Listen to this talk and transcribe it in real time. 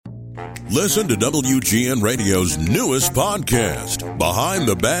Listen to WGN Radio's newest podcast, Behind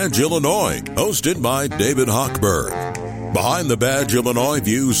the Badge Illinois, hosted by David Hochberg. Behind the Badge Illinois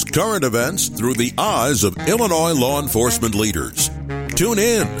views current events through the eyes of Illinois law enforcement leaders. Tune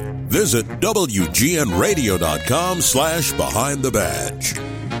in. Visit WGNRadio.com/Behind the Badge.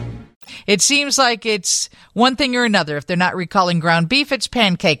 It seems like it's one thing or another. If they're not recalling ground beef, it's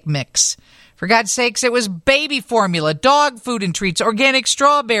pancake mix. For God's sakes, it was baby formula, dog food and treats, organic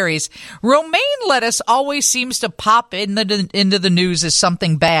strawberries. Romaine lettuce always seems to pop into the news as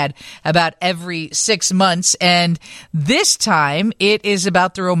something bad about every 6 months. And this time, it is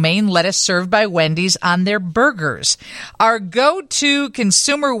about the romaine lettuce served by Wendy's on their burgers. Our go-to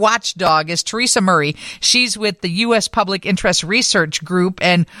consumer watchdog is Teresa Murray. She's with the U.S. Public Interest Research Group.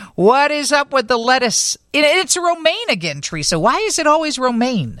 And what is up with the lettuce? It's romaine again, Teresa. Why is it always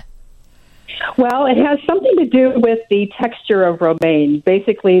romaine? Well, it has something to do with the texture of romaine.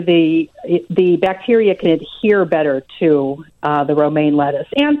 Basically, the bacteria can adhere better to the romaine lettuce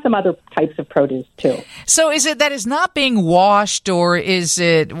and some other types of produce, too. So is it that it's not being washed, or is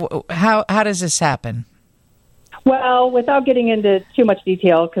it how does this happen? Well, without getting into too much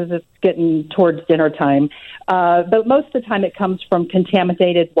detail, because it's getting towards dinner time, but most of the time it comes from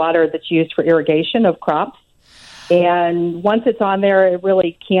contaminated water that's used for irrigation of crops. And once it's on there, it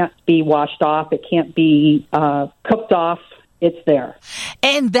really can't be washed off. It can't be cooked off. It's there.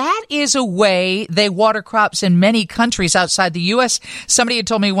 And that is a way they water crops in many countries outside the U.S. Somebody had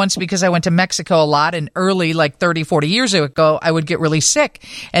told me once, because I went to Mexico a lot, and early, like 30, 40 years ago, I would get really sick.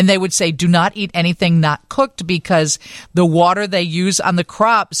 And they would say, do not eat anything not cooked, because the water they use on the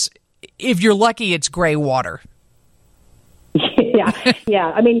crops, if you're lucky, it's gray water.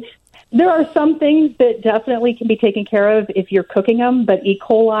 Yeah. I mean, there are some things that definitely can be taken care of if you're cooking them, but E.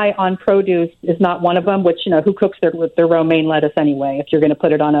 coli on produce is not one of them, which, who cooks their romaine lettuce anyway, if you're going to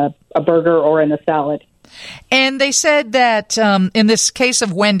put it on a burger or in a salad. And they said that in this case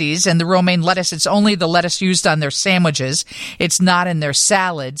of Wendy's and the romaine lettuce, it's only the lettuce used on their sandwiches. It's not in their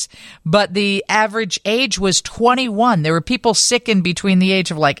salads. But the average age was 21. There were people sick in between the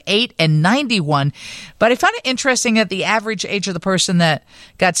age of 8 and 91. But I found it interesting that the average age of the person that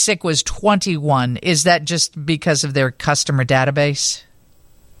got sick was 21. Is that just because of their customer database?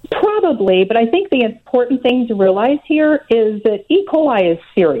 Probably, but I think the important thing to realize here is that E. coli is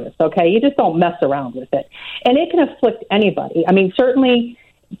serious, okay? You just don't mess around with it. And it can afflict anybody. I mean, certainly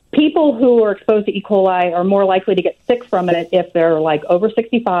people who are exposed to E. coli are more likely to get sick from it if they're over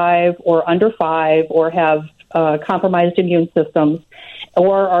 65 or under 5 or have compromised immune systems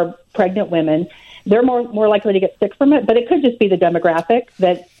or are pregnant women. They're more likely to get sick from it, but it could just be the demographic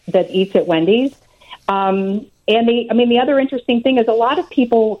that eats at Wendy's. And the other interesting thing is a lot of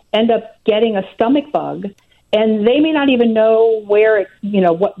people end up getting a stomach bug, and they may not even know where it,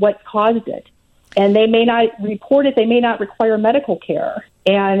 what caused it. And they may not report it. They may not require medical care,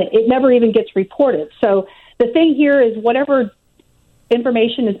 and it never even gets reported. So the thing here is whatever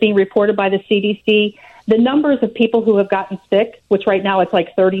information is being reported by the CDC, the numbers of people who have gotten sick, which right now it's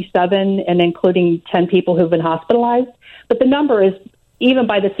 37 and including 10 people who've been hospitalized. But the number is, even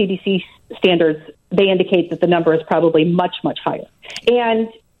by the CDC standards, they indicate that the number is probably much, much higher. And,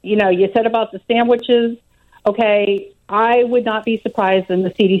 you said about the sandwiches, okay, I would not be surprised, and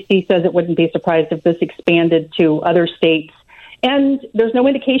the CDC says it wouldn't be surprised if this expanded to other states. And there's no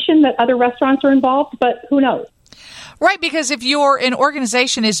indication that other restaurants are involved, but who knows? Right, because if you're an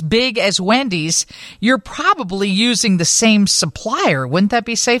organization as big as Wendy's, you're probably using the same supplier. Wouldn't that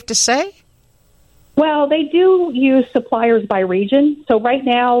be safe to say? Well, they do use suppliers by region. So right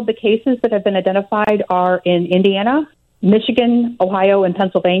now, the cases that have been identified are in Indiana, Michigan, Ohio, and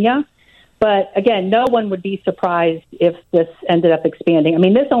Pennsylvania. But again, no one would be surprised if this ended up expanding. I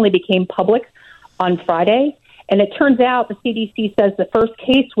mean, this only became public on Friday, and it turns out the CDC says the first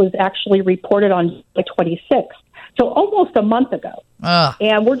case was actually reported on July 26th, so almost a month ago.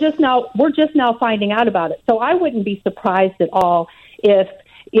 And we're just now finding out about it. So I wouldn't be surprised at all if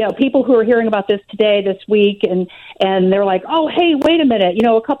people who are hearing about this today, this week, and they're like, oh, hey, wait a minute.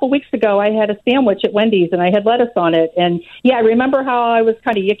 A couple weeks ago, I had a sandwich at Wendy's and I had lettuce on it. And yeah, I remember how I was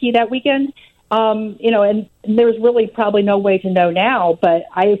kind of yicky that weekend. And there's really probably no way to know now, but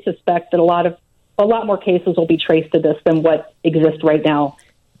I suspect that a lot more cases will be traced to this than what exists right now.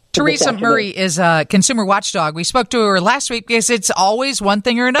 Teresa Murray is a consumer watchdog. We spoke to her last week because it's always one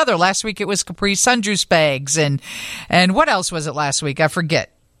thing or another. Last week it was Capri Sun juice bags, and what else was it last week? I forget.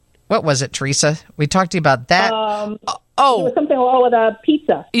 What was it, Teresa? We talked to you about that. It was something with a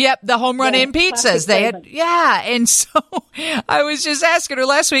pizza. Yep, the home run in pizzas. They had, and so I was just asking her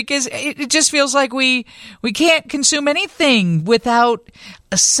last week, it just feels like we can't consume anything without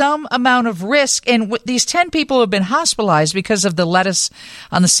some amount of risk. And these 10 people who have been hospitalized because of the lettuce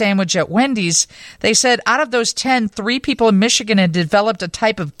on the sandwich at Wendy's, they said out of those 10, 3 people in Michigan had developed a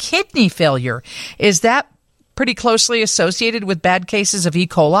type of kidney failure. Is that pretty closely associated with bad cases of E.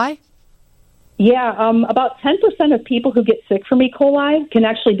 coli? Yeah, about 10% of people who get sick from E. coli can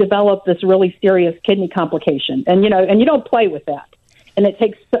actually develop this really serious kidney complication. And, you don't play with that. And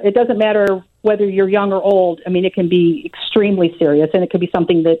it doesn't matter whether you're young or old. I mean, it can be extremely serious, and it could be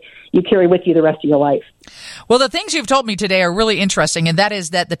something that you carry with you the rest of your life. Well, the things you've told me today are really interesting, and that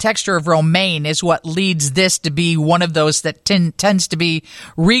is that the texture of romaine is what leads this to be one of those that tends to be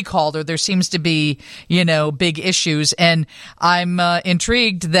recalled, or there seems to be, big issues. And I'm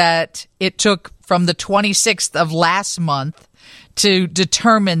intrigued that it took from the 26th of last month to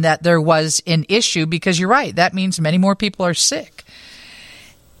determine that there was an issue, because you're right, that means many more people are sick.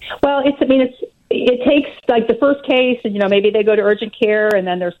 Well, it takes like the first case, and maybe they go to urgent care, and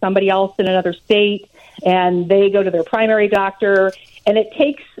then there's somebody else in another state, and they go to their primary doctor, and it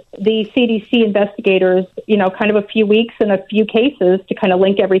takes the CDC investigators, kind of a few weeks and a few cases to kind of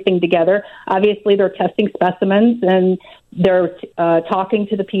link everything together. Obviously, they're testing specimens, and they're talking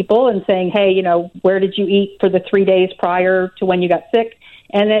to the people and saying, hey, where did you eat for the 3 days prior to when you got sick?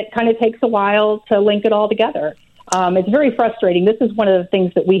 And it kind of takes a while to link it all together. It's very frustrating. This is one of the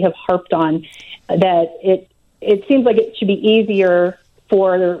things that we have harped on, that it seems like it should be easier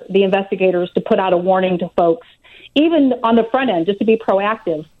for the investigators to put out a warning to folks, even on the front end, just to be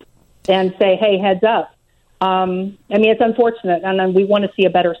proactive and say, hey, heads up. It's unfortunate, and we want to see a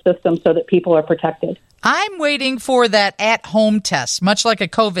better system so that people are protected. I'm waiting for that at-home test, much like a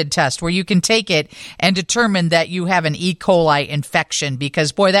COVID test, where you can take it and determine that you have an E. coli infection,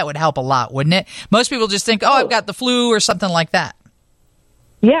 because, boy, that would help a lot, wouldn't it? Most people just think, I've got the flu or something like that.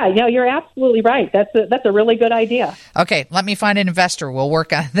 Yeah, you're absolutely right. That's a really good idea. Okay, let me find an investor. We'll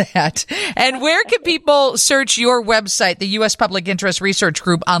work on that. And where can people search your website, the U.S. Public Interest Research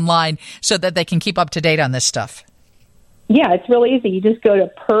Group, online so that they can keep up to date on this stuff? Yeah, it's really easy. You just go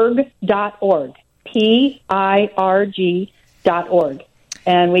to PIRG.org. PIRG.org.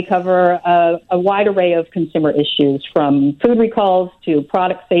 And we cover a wide array of consumer issues, from food recalls to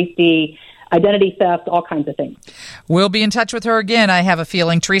product safety, identity theft, all kinds of things. We'll be in touch with her again, I have a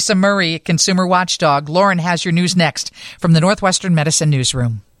feeling. Teresa Murray, Consumer Watchdog. Lauren has your news next from the Northwestern Medicine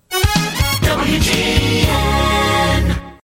Newsroom. WGN.